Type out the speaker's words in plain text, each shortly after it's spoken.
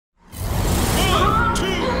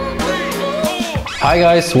Hi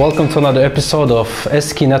guys, welcome to another episode of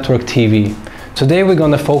Skey Network TV. Today we're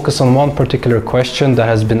going to focus on one particular question that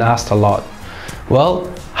has been asked a lot.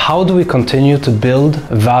 Well, how do we continue to build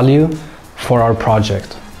value for our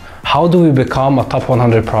project? How do we become a top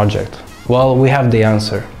 100 project? Well, we have the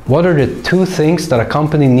answer. What are the two things that a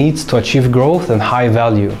company needs to achieve growth and high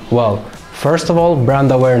value? Well, first of all,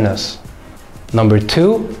 brand awareness. Number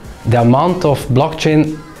two, the amount of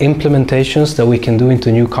blockchain implementations that we can do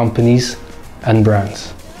into new companies and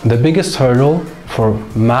brands. The biggest hurdle for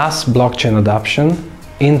mass blockchain adoption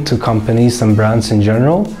into companies and brands in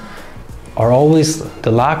general are always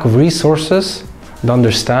the lack of resources, the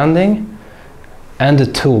understanding, and the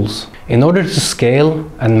tools. In order to scale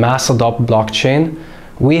and mass adopt blockchain,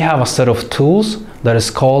 we have a set of tools that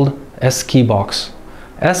is called Skey Box.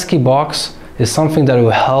 Skey Box is something that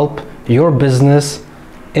will help your business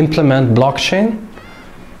implement blockchain,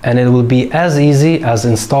 and it will be as easy as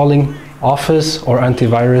installing Office or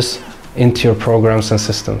antivirus into your programs and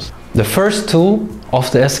systems. The first tool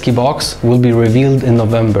of the Skey Box will be revealed in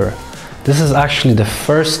November. This is actually the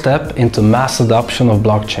first step into mass adoption of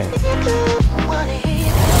blockchain.